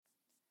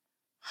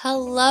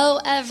Hello,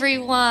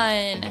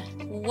 everyone.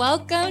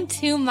 Welcome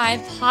to my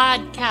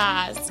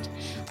podcast,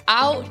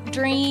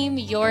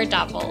 Outdream Your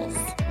Doubles.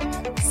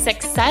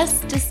 Success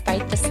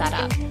despite the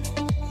setup.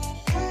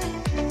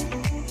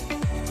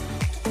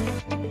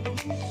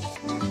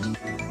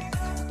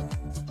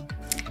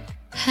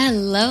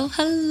 Hello.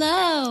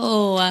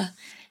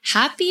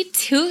 Happy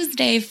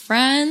Tuesday,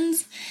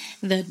 friends.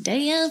 The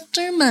day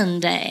after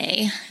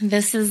Monday.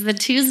 This is the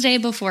Tuesday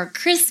before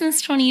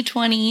Christmas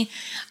 2020.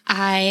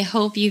 I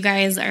hope you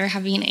guys are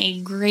having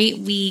a great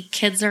week.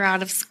 Kids are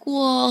out of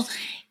school,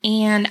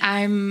 and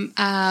I'm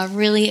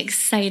really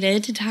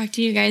excited to talk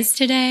to you guys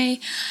today.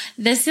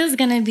 This is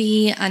going to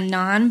be a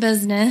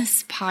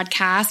non-business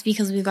podcast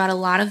because we've got a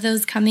lot of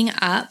those coming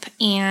up,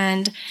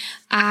 and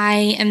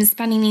I am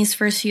spending these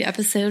first few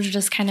episodes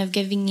just kind of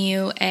giving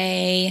you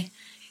a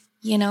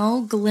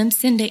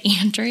glimpse into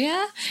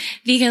Andrea,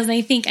 because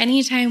I think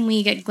anytime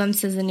we get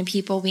glimpses into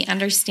people, we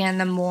understand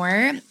them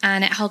more,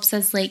 and it helps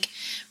us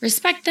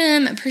respect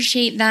them,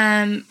 appreciate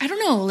them. I don't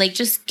know,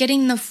 just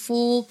getting the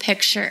full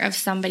picture of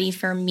somebody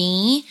for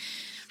me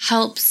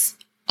helps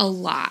a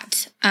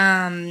lot.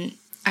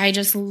 I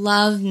just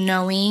love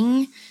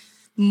knowing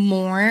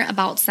more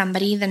about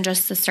somebody than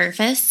just the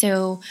surface.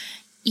 So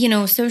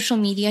social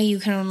media, you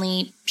can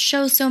only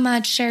show so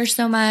much, share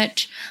so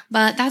much,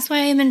 but that's why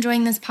I'm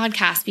enjoying this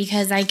podcast,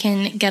 because I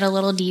can get a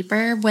little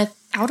deeper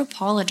without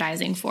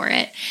apologizing for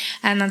it.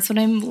 And that's what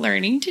I'm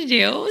learning to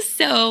do.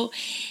 So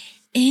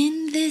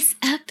in this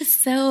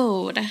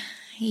episode,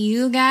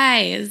 you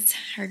guys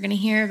are going to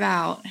hear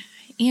about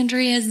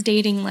Andrea's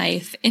dating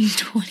life in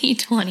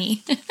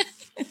 2020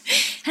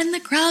 and the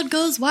crowd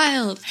goes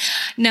wild.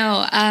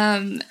 No,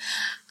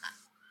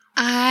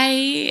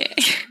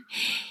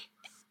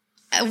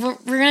 we're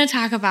going to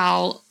talk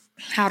about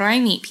how do I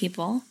meet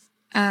people.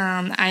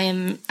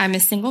 I'm a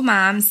single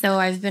mom, so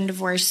I've been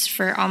divorced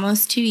for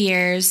almost 2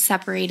 years,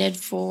 separated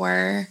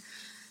for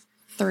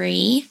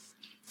 3.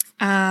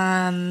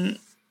 I'm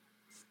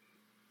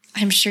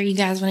sure you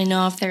guys want to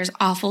know if there's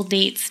awful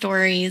date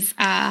stories.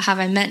 Have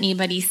I met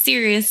anybody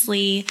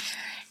seriously?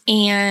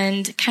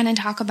 And kind of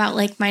talk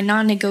about my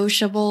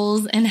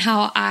non-negotiables and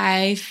how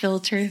I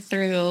filter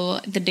through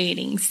the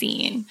dating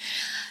scene.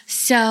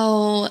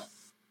 So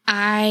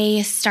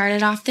I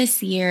started off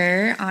this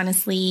year,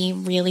 honestly,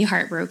 really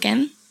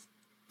heartbroken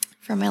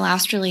from my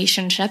last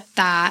relationship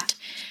that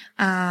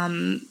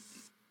I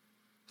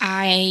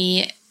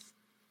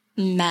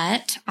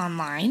met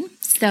online.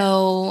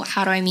 So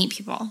how do I meet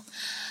people?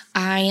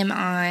 I am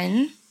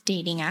on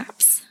dating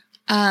apps.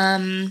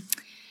 And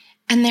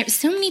there's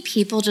so many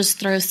people just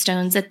throw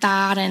stones at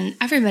that, and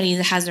everybody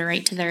has a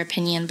right to their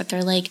opinion, but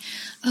they're like,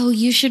 oh,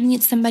 you should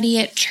meet somebody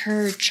at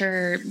church,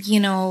 or,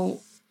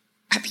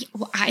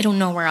 I don't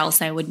know where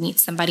else I would meet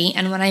somebody.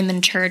 And when I'm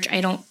in church, I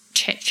don't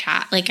chit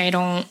chat.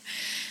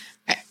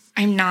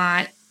 I'm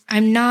not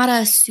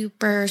a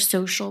super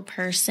social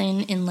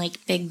person in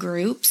big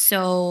groups.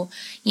 So,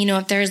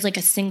 if there's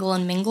a single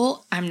and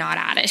mingle, I'm not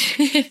at it.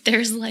 If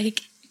there's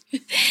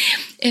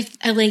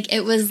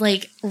it was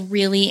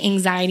really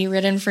anxiety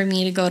ridden for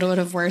me to go to a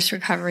divorce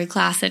recovery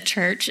class at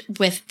church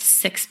with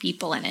 6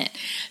 people in it.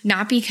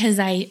 Not because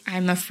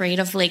I'm afraid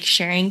of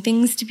sharing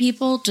things to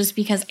people, just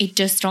because I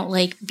just don't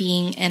like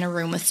being in a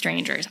room with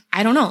strangers.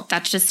 I don't know.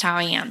 That's just how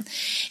I am.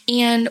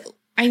 And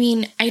I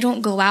mean, I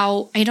don't go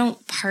out. I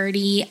don't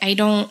party. I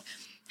don't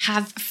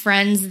have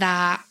friends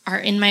that are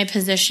in my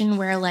position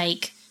where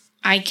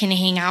I can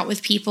hang out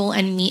with people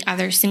and meet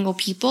other single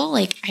people.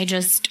 I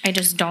just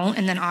don't.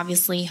 And then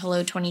obviously,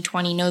 hello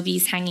 2020,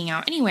 nobody's hanging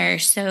out anywhere.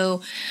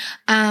 So,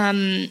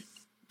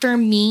 for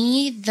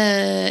me,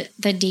 the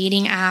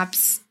dating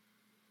apps,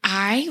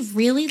 I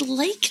really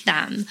like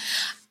them.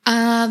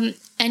 And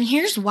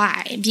here's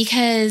why,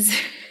 because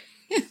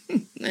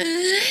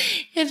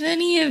if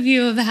any of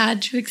you have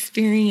had to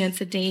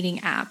experience a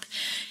dating app,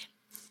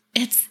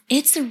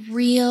 it's a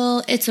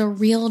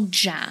real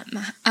gem.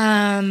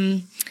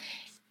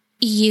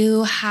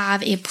 You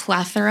have a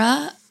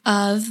plethora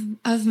of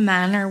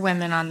men or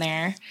women on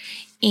there,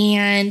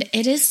 and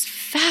it is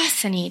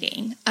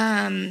fascinating.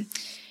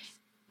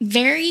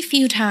 Very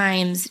few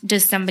times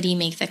does somebody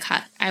make the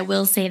cut. I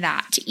will say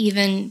that, to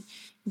even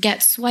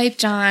get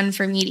swiped on,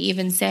 for me to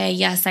even say,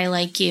 yes, I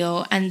like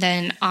you. And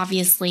then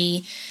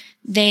obviously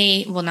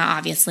not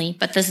obviously,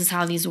 but this is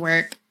how these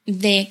work.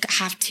 They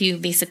have to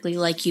basically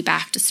like you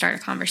back to start a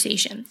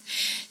conversation.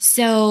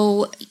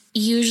 So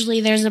usually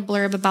there's a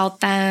blurb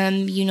about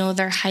them,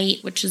 their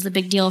height, which is a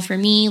big deal for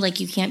me.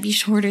 You can't be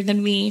shorter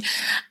than me.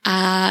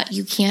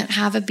 You can't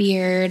have a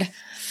beard.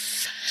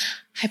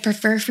 I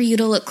prefer for you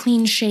to look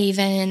clean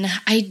shaven.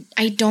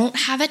 I don't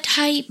have a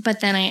type, but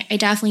then I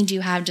definitely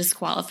do have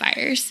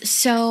disqualifiers.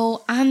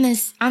 So on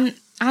this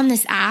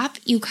app,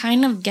 you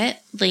kind of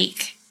get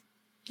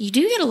you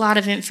do get a lot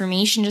of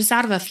information just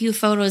out of a few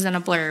photos and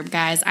a blurb,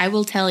 guys. I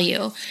will tell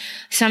you.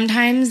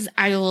 Sometimes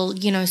I will,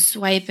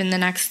 swipe and the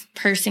next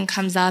person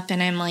comes up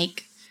and I'm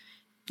like,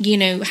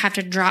 have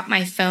to drop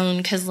my phone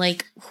because,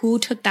 like, who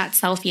took that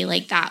selfie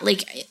like that?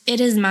 Like,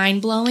 it is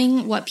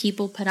mind-blowing what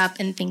people put up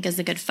and think is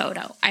a good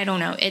photo. I don't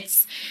know.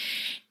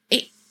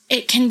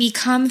 It can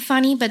become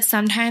funny, but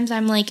sometimes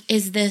I'm like,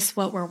 is this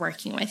what we're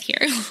working with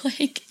here?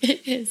 Like,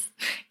 it is.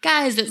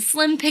 Guys, it's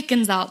slim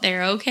pickings out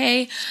there,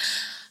 okay?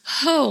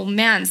 Oh,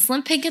 man,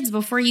 slim pickings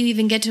before you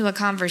even get to a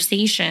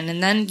conversation.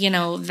 And then,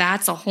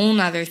 that's a whole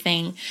nother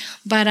thing.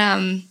 But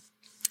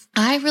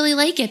I really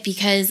like it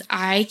because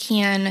I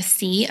can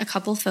see a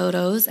couple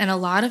photos, and a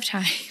lot of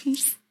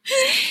times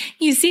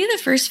you see the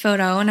first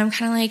photo and I'm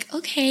kind of like,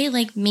 okay,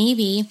 like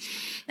maybe.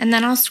 And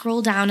then I'll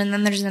scroll down and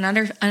then there's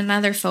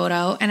another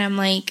photo and I'm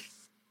like,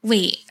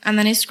 wait. And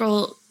then I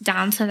scroll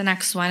down to the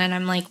next one and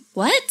I'm like,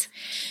 what?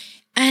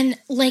 And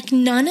like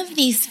none of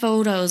these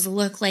photos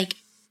look like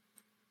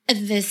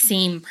the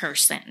same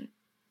person.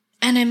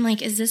 And I'm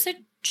like, is this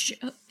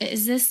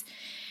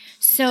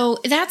so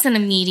that's an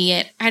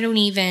immediate, I don't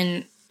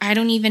even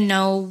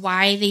know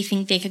why they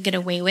think they could get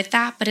away with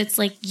that, but it's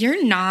like,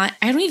 you're not,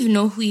 I don't even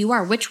know who you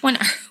are. Which one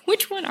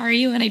are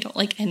you? And I don't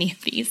like any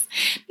of these.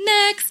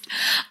 Next.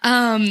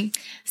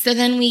 So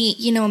then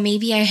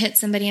maybe I hit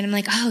somebody and I'm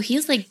like, oh,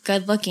 he's like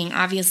good looking.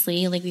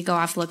 Obviously, like we go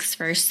off looks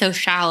first. So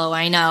shallow,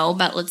 I know,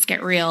 but let's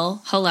get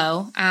real.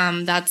 Hello.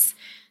 That's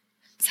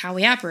how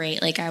we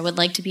operate. Like, I would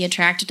like to be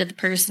attracted to the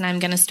person I'm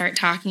going to start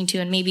talking to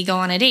and maybe go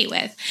on a date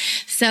with.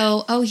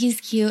 So, oh,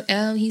 he's cute.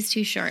 Oh, he's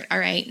too short. All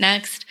right,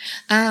 next.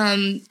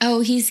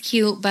 Oh, he's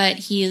cute, but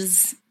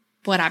he's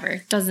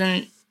whatever.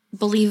 Doesn't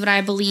believe what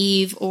I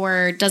believe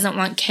or doesn't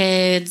want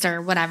kids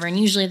or whatever. And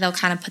usually they'll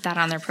kind of put that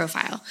on their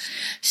profile.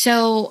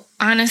 So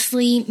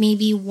honestly,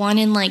 maybe 1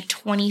 in like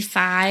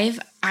 25,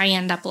 I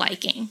end up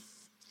liking.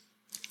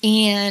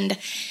 And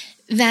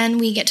then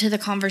we get to the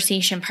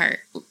conversation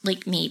part,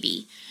 like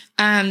maybe.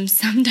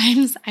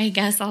 Sometimes I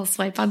guess I'll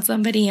swipe on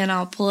somebody and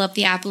I'll pull up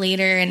the app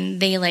later and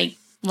they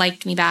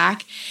liked me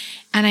back.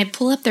 And I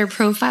pull up their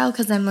profile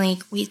because I'm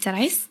like, wait, did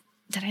I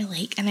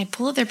like? And I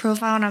pull up their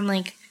profile and I'm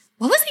like,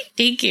 what was I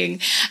thinking?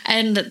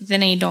 And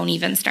then I don't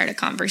even start a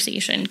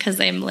conversation because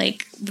I'm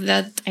like,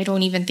 I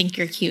don't even think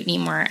you're cute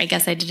anymore. I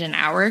guess I did an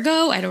hour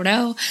ago. I don't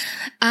know.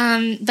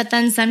 But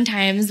then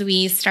sometimes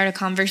we start a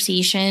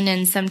conversation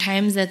and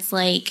sometimes it's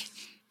like,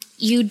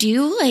 you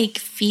do like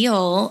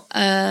feel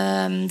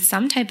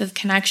some type of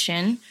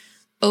connection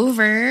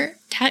over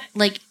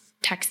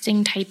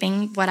texting,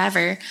 typing,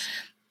 whatever.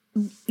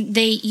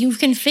 You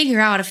can figure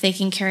out if they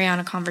can carry on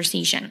a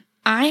conversation.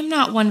 I'm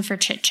not one for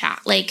chit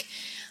chat. Like,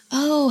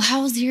 oh,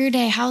 how's your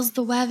day? How's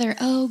the weather?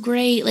 Oh,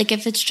 great. Like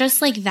if it's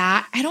just like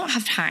that, I don't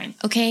have time.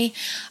 Okay.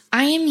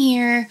 I am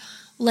here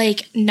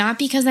like not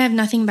because I have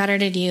nothing better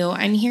to do.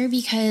 I'm here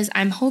because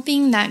I'm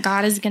hoping that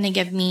God is going to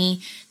give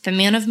me the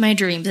man of my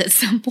dreams at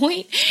some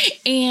point,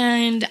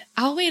 and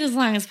I'll wait as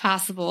long as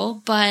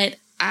possible, but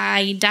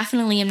I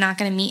definitely am not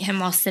going to meet him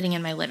while sitting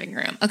in my living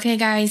room. Okay,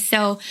 guys?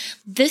 So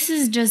this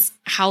is just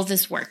how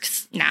this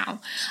works now.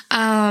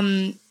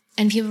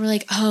 And people were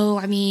like, oh,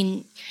 I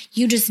mean,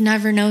 you just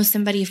never know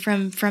somebody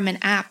from an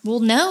app. Well,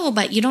 no,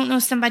 but you don't know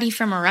somebody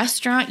from a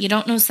restaurant. You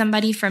don't know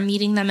somebody from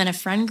meeting them in a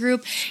friend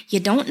group. You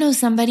don't know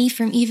somebody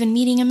from even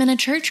meeting them in a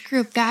church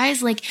group,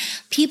 guys. Like,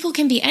 people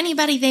can be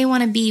anybody they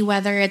want to be,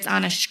 whether it's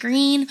on a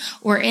screen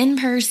or in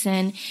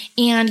person.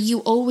 And you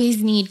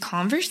always need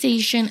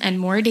conversation and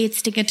more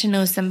dates to get to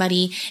know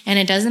somebody. And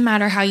it doesn't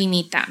matter how you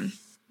meet them.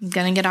 I'm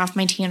going to get off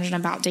my tangent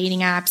about dating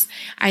apps.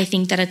 I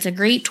think that it's a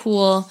great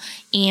tool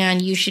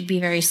and you should be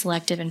very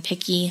selective and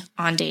picky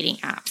on dating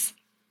apps.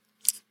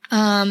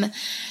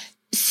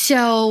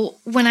 So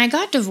when I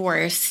got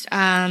divorced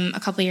a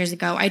couple years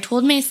ago, I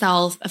told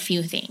myself a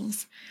few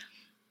things.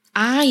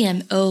 I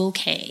am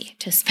okay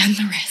to spend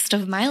the rest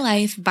of my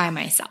life by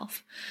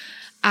myself.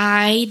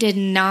 I did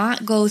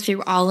not go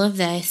through all of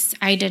this.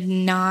 I did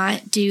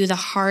not do the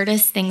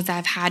hardest things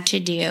I've had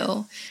to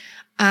do.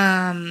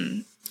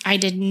 I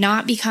did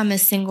not become a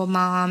single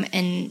mom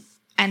and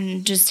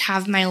just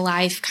have my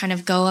life kind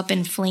of go up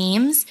in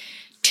flames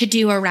to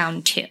do a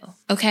round 2,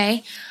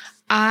 okay?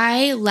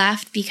 I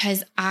left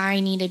because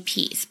I needed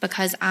peace,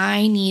 because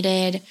I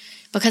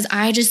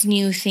just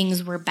knew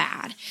things were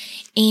bad.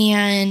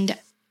 And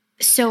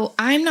so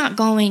I'm not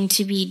going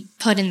to be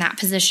put in that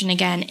position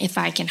again if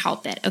I can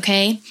help it,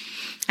 okay?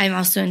 I'm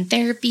also in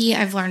therapy.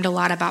 I've learned a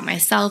lot about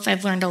myself.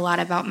 I've learned a lot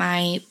about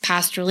my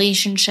past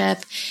relationship.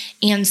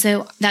 And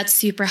so that's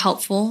super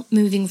helpful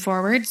moving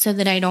forward so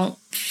that I don't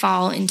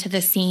fall into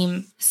the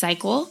same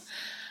cycle.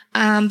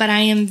 But I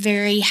am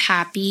very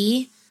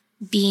happy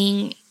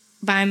being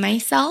by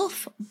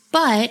myself,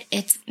 but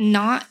it's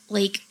not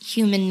like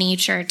human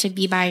nature to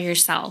be by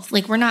yourself.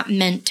 Like, we're not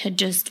meant to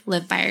just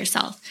live by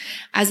yourself.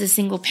 As a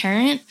single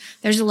parent,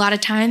 there's a lot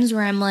of times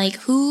where I'm like,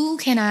 when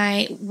can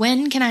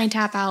I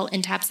tap out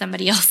and tap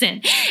somebody else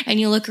in? And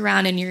you look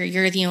around and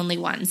you're the only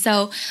one.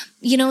 So,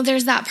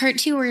 there's that part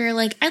too where you're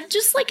like, I'm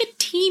just like a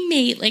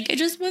teammate. Like, I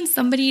just want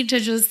somebody to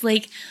just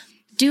like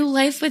do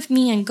life with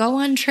me and go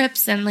on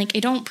trips. And like,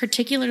 I don't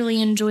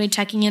particularly enjoy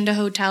checking into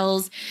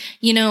hotels,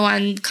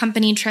 on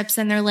company trips.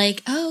 And they're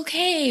like, oh,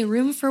 okay,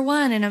 room for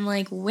one. And I'm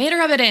like, way to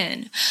rub it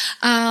in.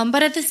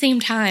 But at the same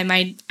time,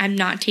 I'm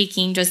not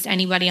taking just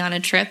anybody on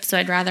a trip. So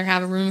I'd rather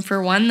have a room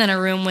for one than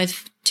a room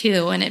with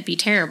two, and it'd be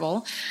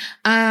terrible.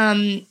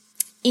 And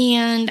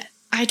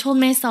I told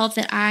myself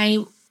that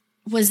I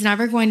was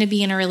never going to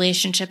be in a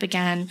relationship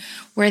again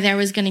where there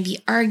was going to be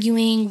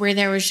arguing, where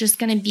there was just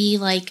going to be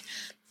like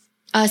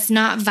us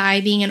not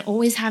vibing and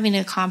always having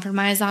to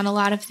compromise on a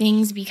lot of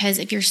things, because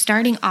if you're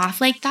starting off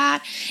like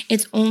that,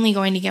 it's only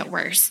going to get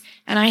worse.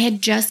 And I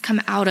had just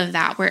come out of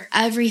that where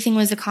everything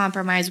was a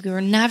compromise. We were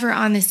never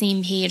on the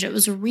same page. It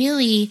was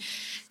really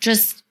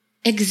just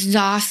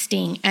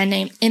exhausting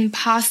and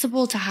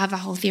impossible to have a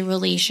healthy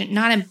relation.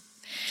 I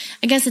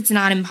guess it's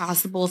not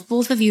impossible if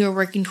both of you are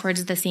working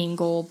towards the same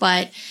goal,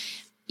 but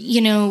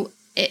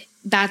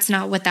that's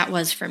not what that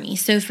was for me.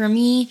 So for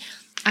me,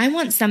 I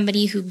want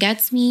somebody who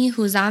gets me,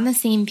 who's on the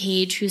same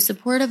page, who's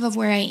supportive of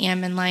where I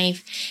am in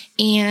life,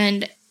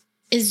 and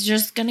is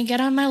just going to get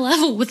on my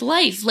level with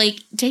life. Like,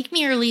 take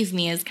me or leave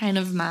me is kind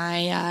of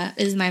my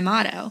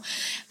motto.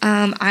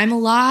 I'm a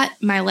lot.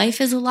 My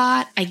life is a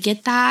lot. I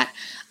get that.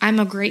 I'm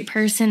a great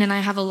person and I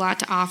have a lot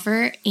to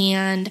offer,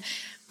 and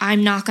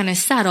I'm not going to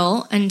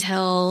settle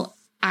until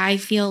I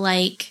feel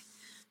like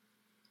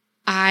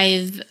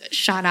I've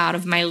shot out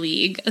of my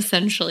league,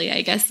 essentially,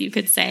 I guess you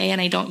could say.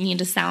 And I don't mean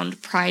to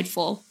sound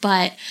prideful,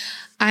 but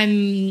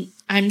I'm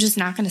just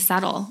not going to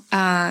settle.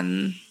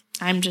 I'm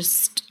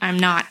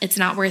not. It's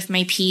not worth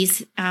my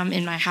peace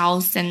in my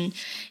house and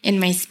in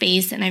my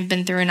space. And I've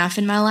been through enough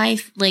in my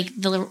life.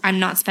 I'm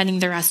not spending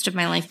the rest of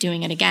my life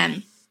doing it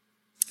again.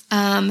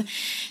 And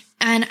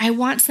I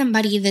want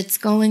somebody that's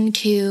going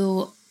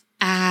to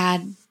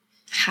add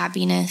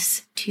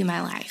happiness to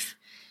my life.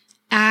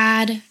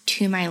 Add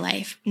to my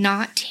life,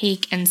 not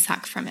take and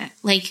suck from it.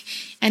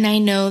 And I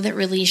know that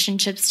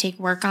relationships take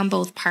work on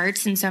both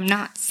parts. And so I'm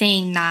not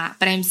saying that,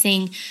 but I'm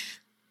saying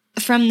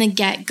from the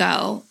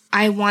get-go,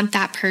 I want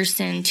that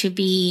person to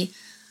be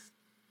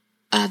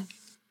a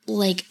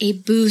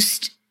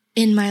boost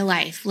in my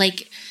life.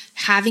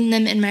 Having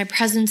them in my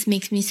presence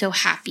makes me so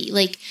happy.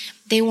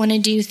 They want to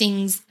do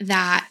things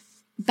that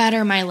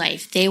better my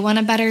life. They want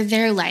to better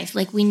their life.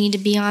 We need to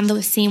be on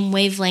the same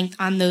wavelength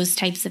on those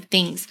types of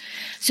things.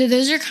 So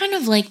those are kind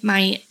of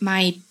my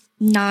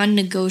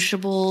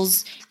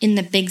non-negotiables in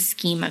the big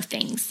scheme of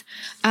things.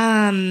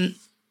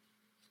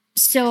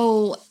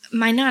 So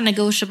my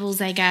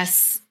non-negotiables, I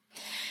guess,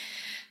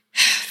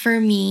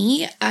 for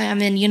me,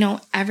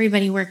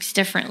 everybody works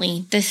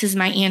differently. This is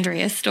my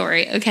Andrea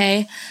story,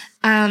 okay?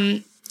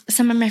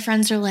 Some of my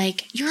friends are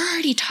like, you're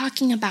already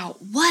talking about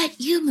what?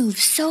 You move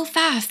so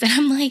fast. And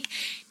I'm like,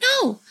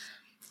 no,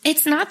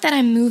 it's not that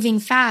I'm moving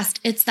fast.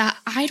 It's that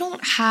I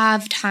don't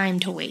have time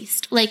to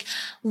waste.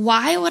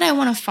 Why would I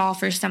want to fall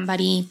for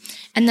somebody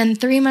and then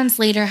 3 months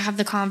later have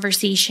the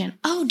conversation?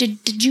 Oh,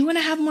 did you want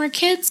to have more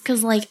kids?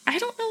 Because I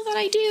don't know that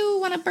I do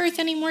want to birth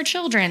any more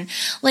children.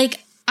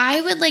 I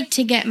would like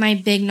to get my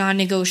big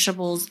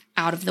non-negotiables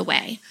out of the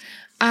way.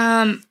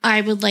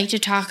 I would like to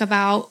talk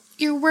about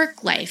your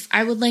work life.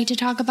 I would like to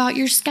talk about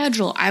your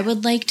schedule. I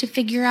would like to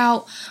figure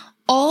out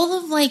all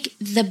of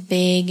the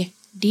big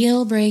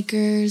deal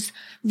breakers,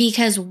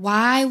 because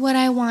why would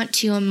I want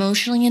to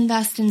emotionally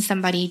invest in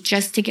somebody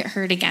just to get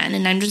hurt again?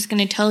 And I'm just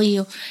going to tell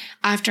you,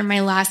 after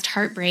my last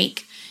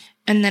heartbreak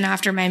and then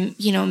after my,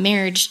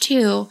 marriage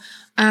too,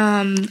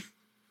 I'm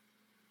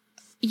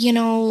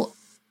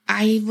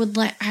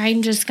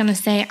just going to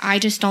say, I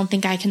just don't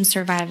think I can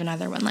survive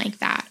another one like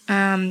that.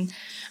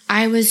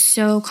 I was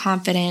so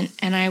confident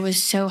and I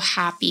was so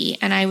happy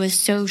and I was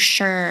so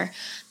sure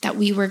that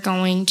we were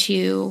going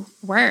to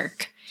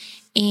work,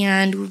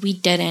 and we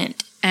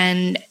didn't.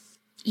 And,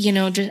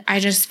 I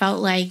just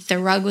felt like the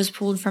rug was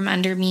pulled from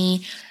under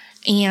me,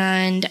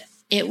 and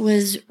it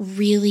was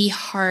really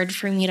hard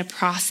for me to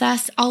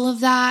process all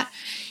of that.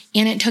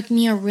 And it took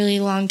me a really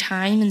long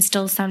time, and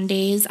still some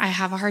days I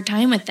have a hard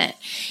time with it.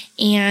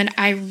 And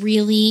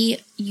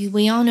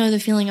we all know the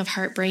feeling of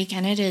heartbreak,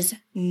 and it is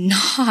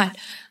not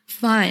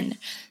fun.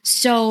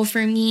 So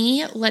for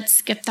me, let's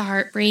skip the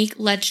heartbreak.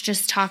 Let's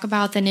just talk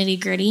about the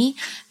nitty-gritty.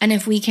 And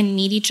if we can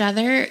meet each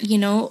other,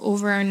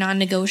 over our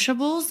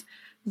non-negotiables,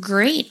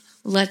 great.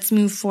 Let's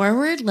move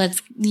forward.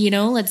 Let's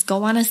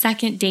go on a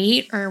second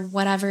date or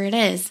whatever it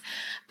is.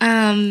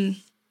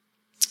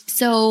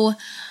 So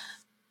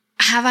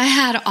have I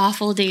had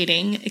awful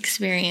dating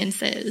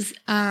experiences?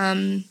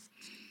 Honestly,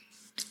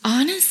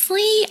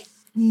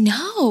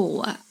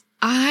 no.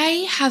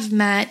 I have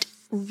met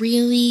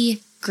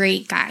really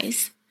great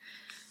guys.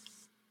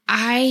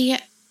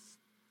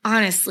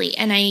 Honestly,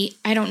 and I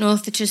don't know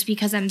if it's just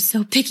because I'm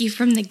so picky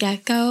from the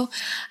get-go,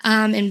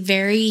 and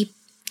very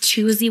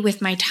choosy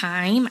with my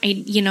time.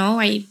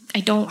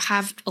 I don't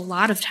have a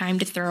lot of time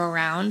to throw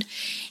around.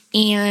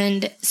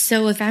 And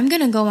so if I'm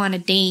going to go on a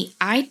date,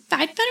 I'd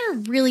better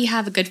really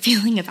have a good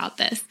feeling about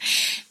this.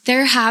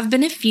 There have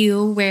been a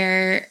few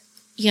where,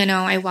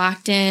 I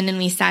walked in and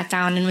we sat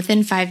down, and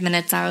within 5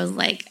 minutes I was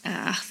like,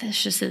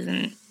 this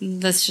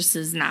just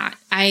is not.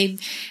 I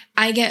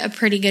get a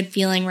pretty good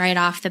feeling right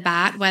off the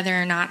bat, whether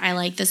or not I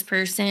like this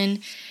person,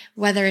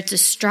 whether it's a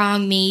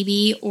strong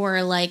maybe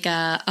or like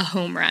a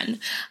home run.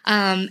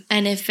 And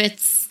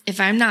if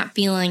I'm not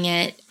feeling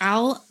it,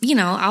 I'll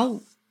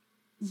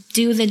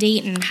do the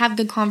date and have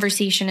good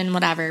conversation and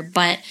whatever.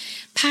 But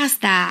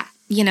past that,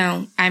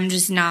 I'm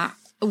just not.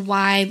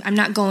 I'm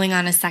not going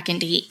on a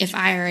second date if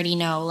I already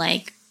know,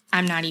 like,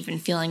 I'm not even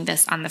feeling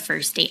this on the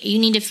first date. You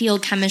need to feel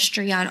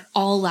chemistry on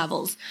all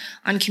levels,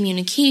 on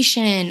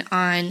communication,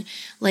 on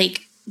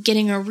like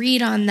getting a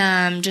read on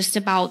them, just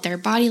about their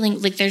body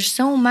language. Like, there's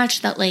so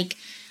much that like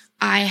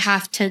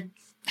has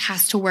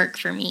to work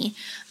for me.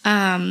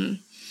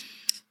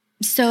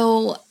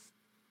 So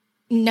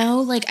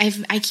no, like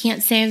I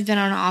can't say I've been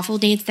on awful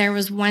dates. There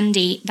was one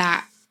date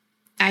that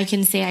I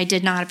can say I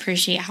did not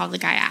appreciate how the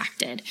guy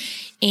acted.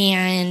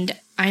 And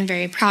I'm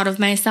very proud of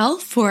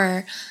myself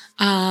for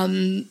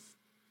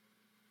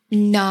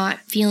not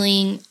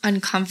feeling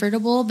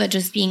uncomfortable, but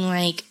just being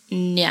like,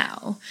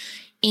 no,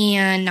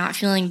 and not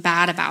feeling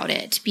bad about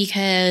it.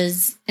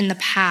 Because in the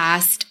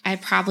past, I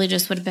probably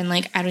just would have been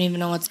like, I don't even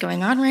know what's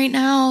going on right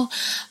now.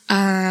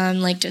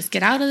 Like, just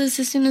get out of this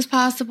as soon as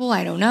possible.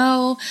 I don't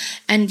know.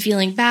 And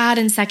feeling bad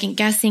and second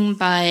guessing,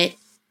 but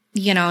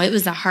it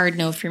was a hard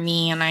no for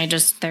me, and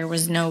there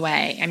was no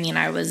way. I mean,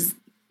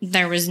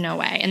 there was no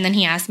way. And then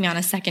he asked me on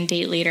a second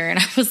date later, and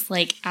I was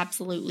like,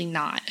 absolutely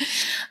not.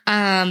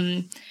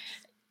 And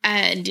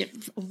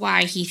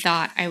why he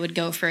thought I would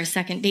go for a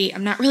second date,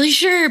 I'm not really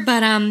sure.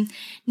 But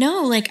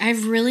no, like,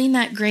 I've really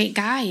met great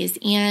guys,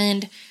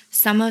 and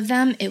some of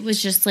them, it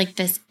was just like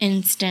this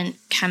instant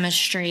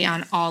chemistry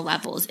on all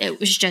levels. It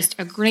was just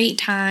a great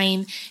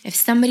time. If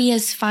somebody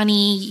is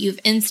funny, you've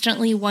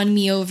instantly won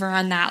me over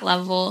on that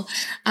level.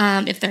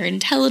 If they're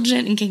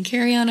intelligent and can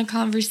carry on a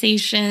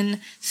conversation,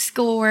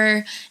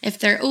 score. If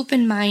they're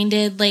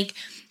open-minded, like,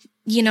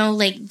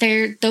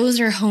 those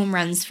are home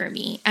runs for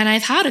me. And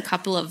I've had a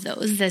couple of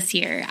those this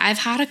year. I've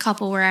had a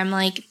couple where I'm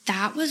like,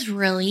 that was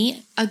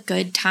really a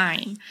good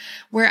time,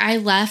 where I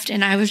left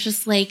and I was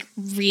just like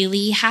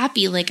really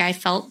happy. Like, I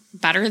felt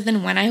better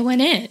than when I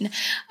went in.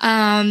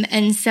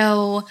 And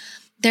so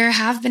there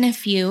have been a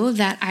few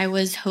that I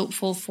was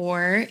hopeful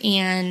for.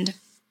 And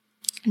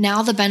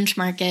now the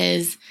benchmark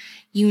is,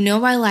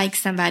 I like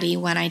somebody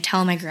when I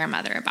tell my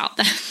grandmother about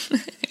them.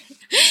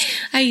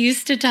 I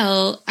used to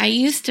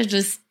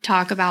just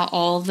talk about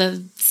all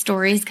the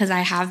stories because I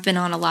have been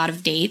on a lot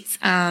of dates.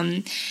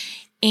 But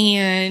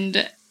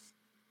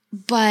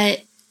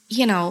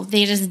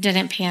they just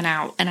didn't pan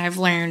out. And I've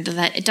learned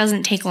that it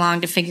doesn't take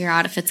long to figure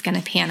out if it's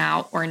going to pan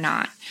out or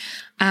not.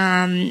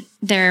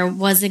 There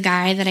was a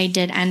guy that I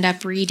did end up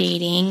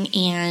redating,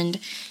 and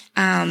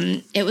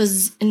it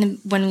was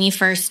when we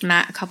first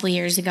met a couple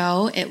years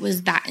ago. It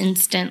was that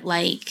instant,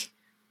 like,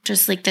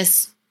 just like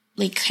this,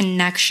 like,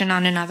 connection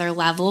on another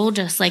level,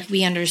 just like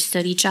we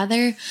understood each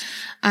other.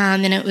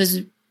 And it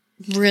was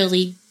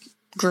really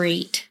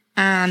great.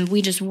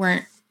 We just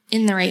weren't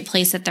in the right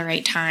place at the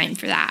right time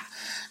for that.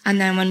 And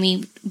then when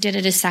we did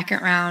it a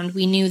second round,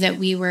 we knew that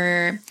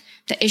the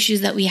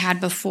issues that we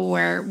had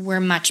before were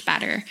much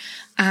better.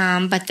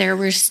 But there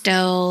were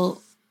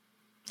still,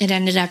 it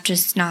ended up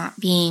just not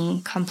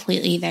being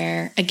completely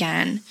there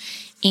again.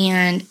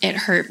 And it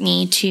hurt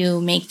me to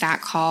make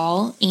that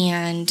call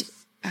and,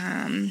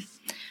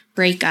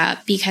 break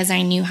up, because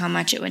I knew how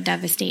much it would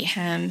devastate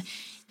him.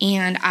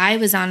 And I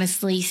was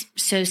honestly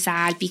so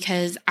sad,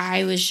 because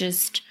I was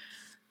just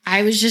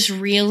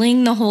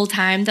reeling the whole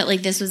time that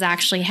like this was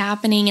actually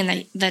happening,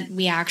 and that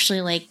we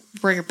actually like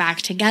were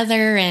back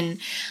together, and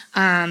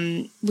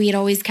we had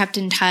always kept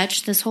in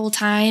touch this whole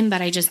time,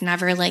 but I just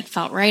never like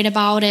felt right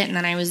about it. And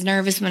then I was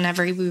nervous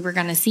whenever we were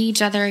going to see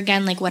each other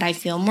again, like, would I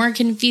feel more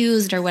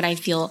confused or would I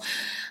feel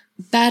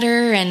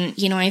better? And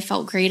I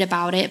felt great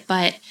about it,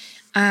 but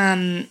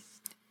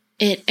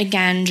it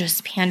again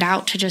just panned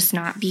out to just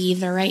not be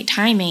the right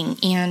timing,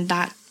 and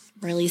that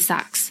really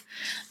sucks.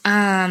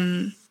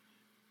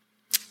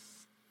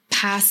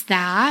 Past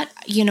that,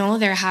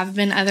 there have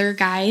been other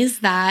guys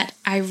that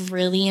I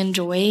really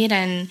enjoyed,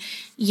 and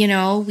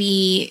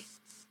we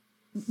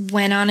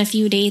went on a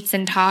few dates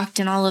and talked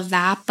and all of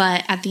that,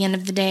 but at the end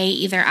of the day,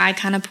 either I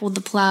kind of pulled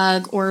the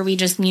plug, or we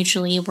just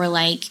mutually were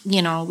like,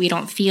 we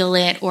don't feel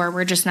it, or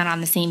we're just not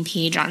on the same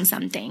page on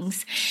some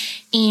things.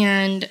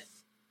 And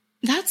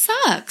that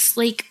sucks.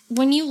 Like,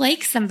 when you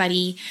like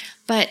somebody,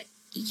 but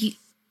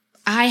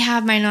I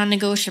have my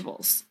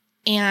non-negotiables,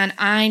 and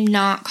I'm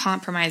not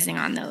compromising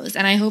on those.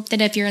 And I hope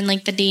that if you're in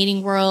like the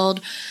dating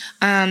world,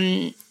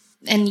 and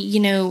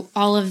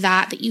all of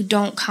that you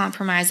don't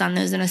compromise on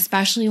those. And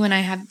especially when I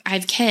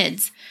have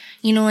kids,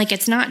 like,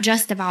 it's not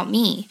just about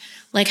me.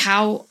 Like,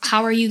 how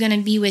are you going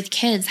to be with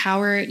kids?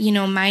 How are,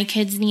 my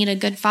kids need a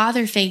good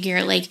father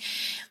figure. Like,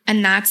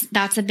 and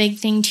that's a big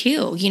thing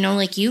too.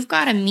 Like, you've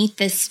got to meet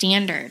this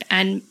standard.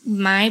 And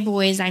my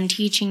boys, I'm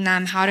teaching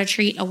them how to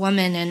treat a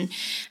woman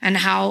and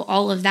how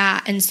all of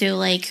that. And so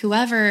like,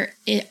 whoever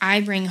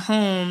I bring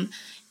home,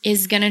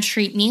 is going to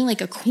treat me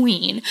like a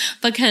queen,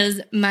 because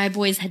my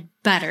boys had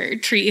better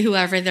treat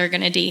whoever they're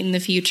going to date in the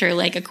future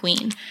like a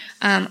queen.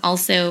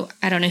 Also,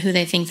 I don't know who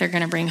they think they're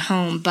going to bring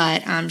home,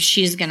 but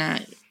she's going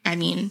to, I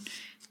mean,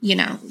 you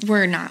know,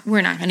 we're not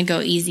going to go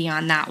easy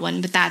on that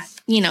one, but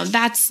that's, you know,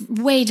 that's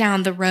way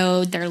down the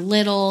road. They're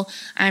little.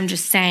 I'm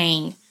just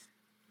saying,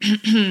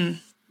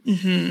 whoever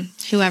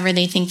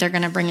they think they're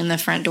going to bring in the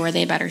front door,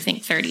 they better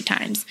think 30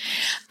 times.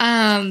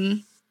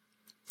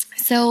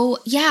 So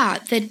yeah,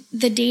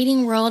 the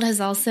dating world has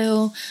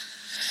also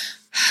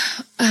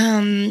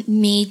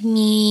made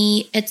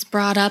me, it's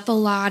brought up a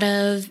lot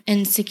of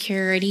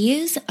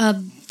insecurities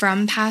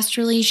from past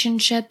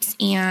relationships.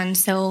 And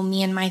so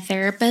me and my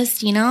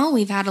therapist, you know,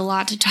 we've had a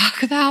lot to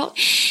talk about,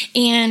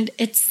 and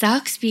it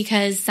sucks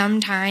because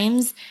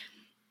sometimes,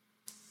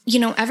 you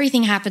know,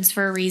 everything happens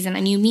for a reason,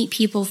 and you meet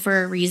people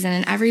for a reason,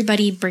 and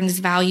everybody brings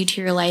value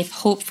to your life,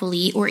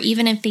 hopefully, or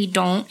even if they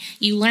don't,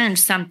 you learn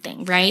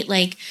something, right?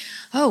 Like,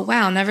 oh,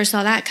 wow, never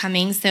saw that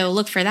coming, so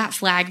look for that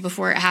flag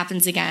before it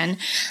happens again.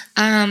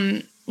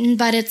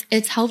 But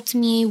it's helped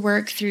me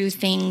work through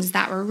things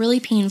that were really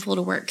painful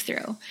to work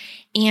through.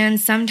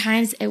 And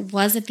sometimes it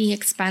was at the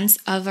expense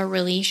of a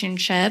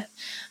relationship,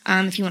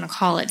 if you want to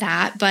call it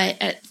that, but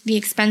at the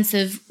expense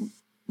of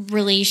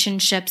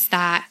relationships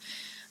that,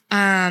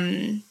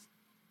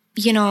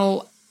 you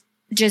know,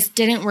 just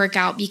didn't work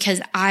out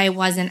because I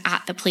wasn't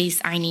at the place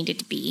I needed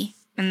to be.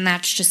 And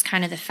that's just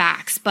kind of the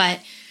facts. But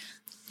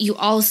you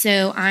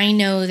also, I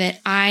know that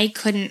I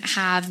couldn't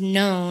have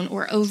known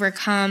or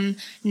overcome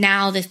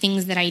now the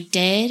things that I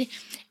did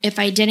if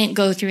I didn't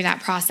go through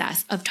that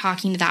process of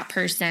talking to that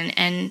person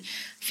and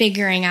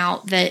figuring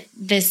out that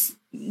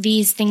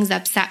these things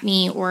upset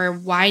me, or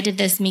why did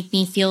this make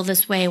me feel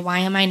this way? Why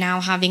am I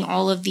now having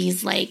all of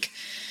these, like,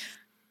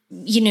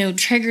 you know,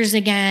 triggers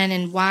again,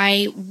 and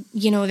why,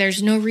 you know,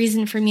 there's no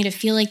reason for me to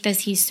feel like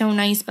this. He's so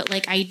nice, but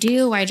like I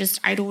do, I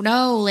don't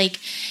know, like,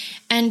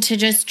 and to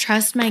just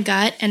trust my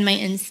gut and my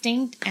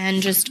instinct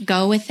and just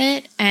go with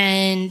it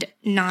and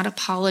not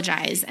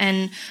apologize.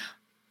 And,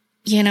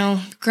 you know,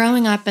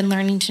 growing up and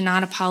learning to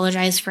not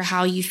apologize for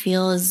how you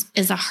feel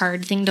is a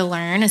hard thing to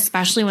learn,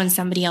 especially when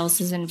somebody else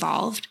is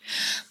involved.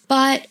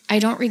 But I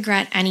don't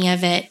regret any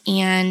of it.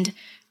 And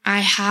I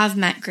have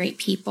met great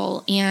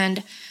people,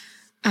 and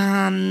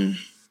I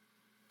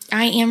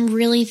am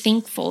really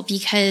thankful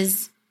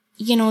because,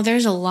 you know,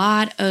 there's a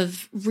lot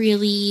of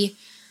really,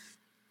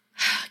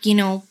 you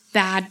know,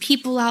 bad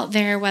people out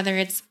there, whether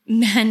it's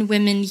men,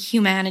 women,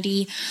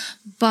 humanity.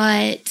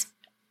 But,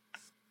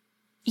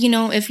 you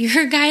know, if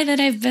you're a guy that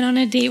I've been on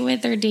a date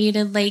with or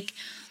dated, like,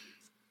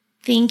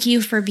 thank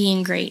you for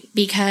being great,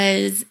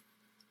 because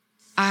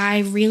I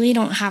really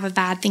don't have a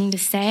bad thing to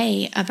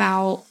say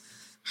about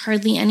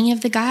hardly any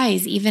of the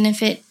guys, even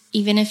if it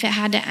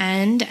had to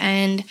end.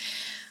 And,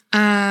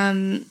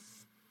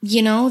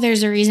 you know,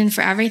 there's a reason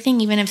for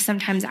everything, even if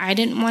sometimes I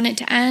didn't want it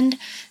to end.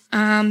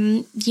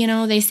 You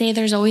know, they say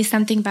there's always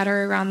something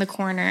better around the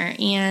corner,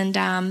 and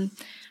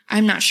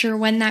I'm not sure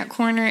when that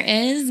corner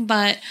is,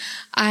 but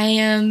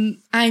I'm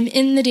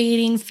in the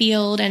dating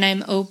field, and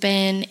I'm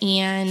open,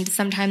 and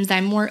sometimes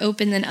I'm more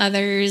open than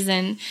others,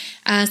 and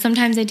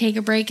sometimes I take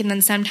a break, and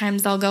then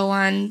sometimes I'll go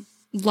on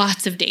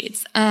lots of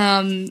dates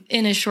in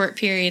a short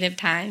period of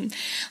time.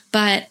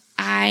 But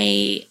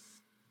I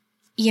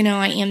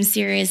am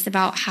serious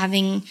about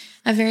having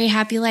a very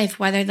happy life,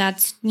 whether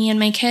that's me and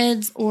my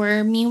kids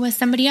or me with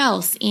somebody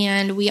else.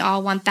 And we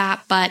all want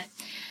that. But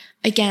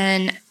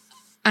again,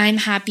 I'm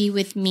happy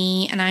with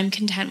me, and I'm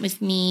content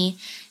with me,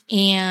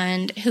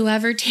 and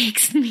whoever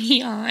takes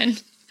me on,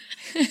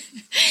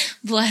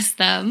 bless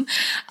them.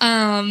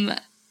 I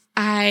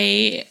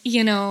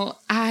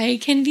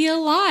can be a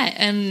lot,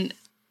 and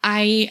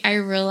I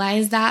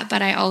realize that,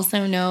 but I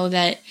also know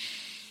that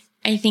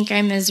I think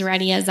I'm as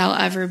ready as I'll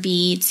ever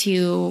be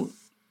to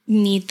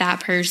meet that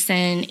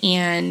person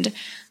and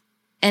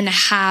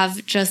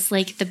have just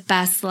like the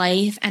best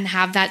life, and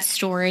have that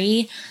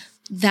story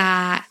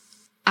that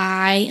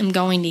I am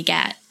going to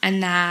get,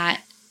 and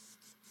that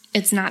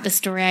it's not the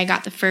story I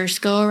got the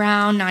first go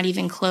around, not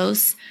even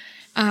close,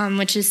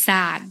 which is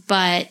sad,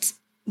 but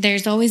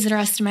there's always the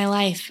rest of my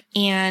life.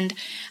 And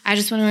I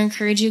just want to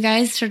encourage you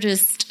guys to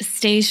just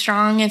stay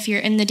strong if you're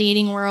in the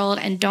dating world,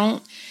 and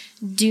do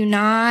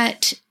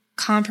not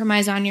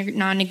compromise on your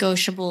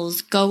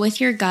non-negotiables. Go with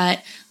your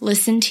gut,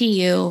 listen to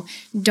you.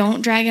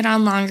 Don't drag it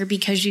on longer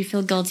because you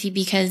feel guilty,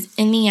 because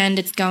in the end,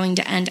 it's going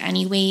to end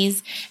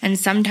anyways. And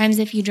sometimes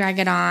if you drag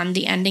it on,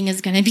 the ending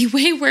is going to be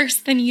way worse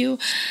than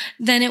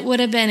it would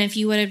have been if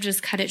you would have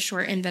just cut it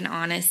short and been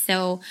honest.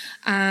 So,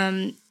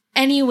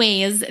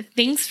 anyways,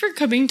 thanks for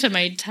coming to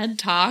my TED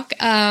Talk.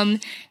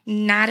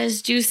 Not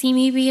as juicy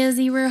maybe as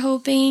you were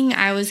hoping.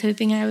 I was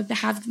hoping I would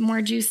have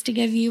more juice to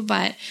give you,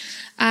 but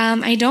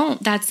I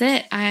don't. That's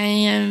it. I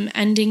am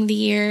ending the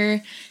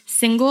year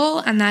single,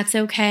 and that's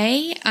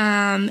okay.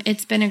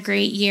 It's been a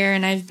great year,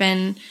 and I've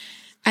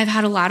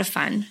had a lot of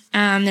fun.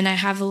 And I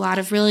have a lot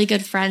of really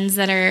good friends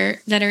that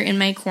are in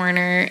my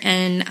corner.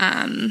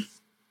 And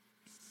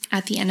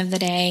at the end of the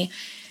day,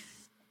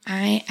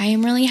 I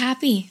am really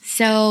happy.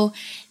 So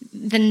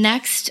the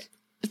next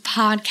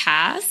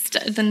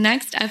podcast, the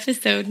next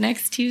episode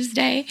next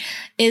Tuesday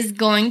is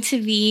going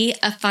to be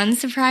a fun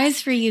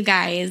surprise for you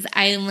guys.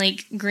 I'm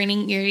like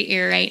grinning ear to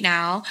ear right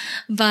now,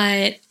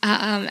 but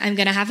I'm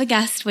going to have a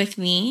guest with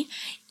me,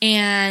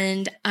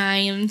 and I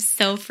am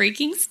so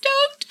freaking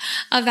stoked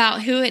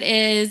about who it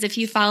is. If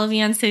you follow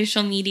me on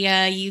social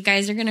media, you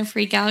guys are going to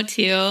freak out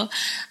too.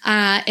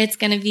 It's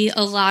going to be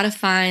a lot of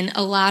fun,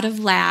 a lot of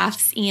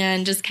laughs,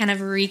 and just kind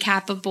of a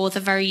recap of both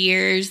of our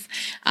years,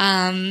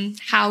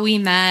 how we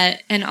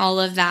met and all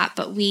of that.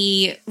 But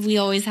we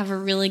always have a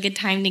really good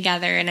time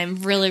together, and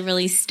I'm really,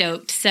 really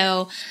stoked.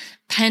 So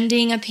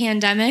pending a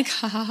pandemic,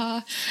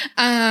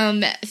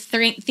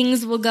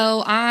 things will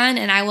go on,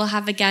 and I will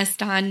have a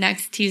guest on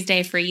next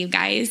Tuesday for you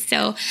guys.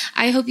 So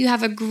I hope you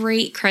have a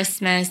great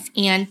Christmas,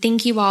 and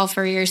thank you all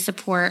for your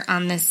support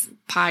on this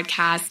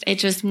podcast. It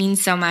just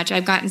means so much.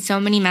 I've gotten so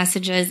many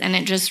messages, and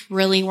it just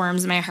really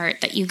warms my heart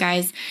that you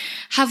guys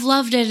have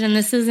loved it, and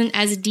this isn't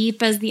as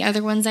deep as the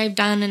other ones I've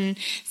done. And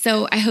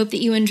so I hope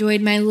that you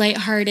enjoyed my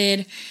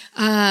lighthearted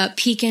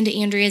peek into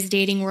Andrea's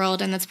dating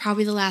world, and that's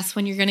probably the last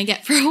one you're going to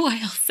get for a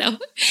while. So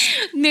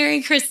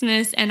Merry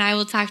Christmas, and I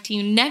will talk to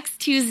you next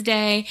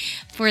Tuesday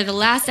for the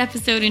last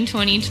episode in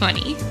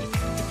 2020.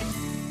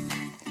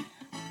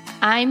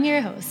 I'm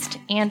your host,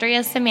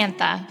 Andrea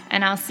Samantha,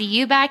 and I'll see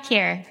you back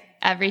here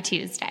every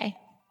Tuesday.